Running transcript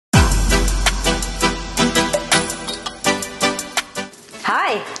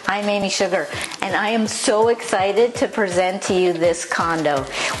Hi, I'm Amy Sugar, and I am so excited to present to you this condo.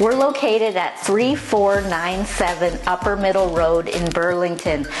 We're located at 3497 Upper Middle Road in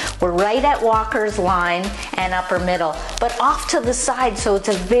Burlington. We're right at Walker's Line and Upper Middle, but off to the side, so it's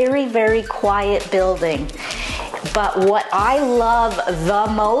a very, very quiet building. But what I love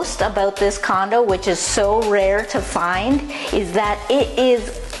the most about this condo, which is so rare to find, is that it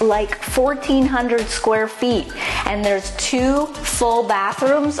is like 1,400 square feet, and there's 2 full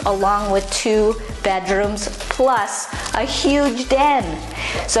bathrooms along with 2 bedrooms plus a huge den.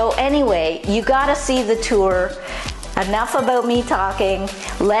 So anyway, you gotta see the tour. Enough about me talking.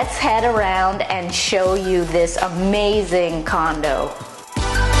 Let's head around and show you this amazing condo.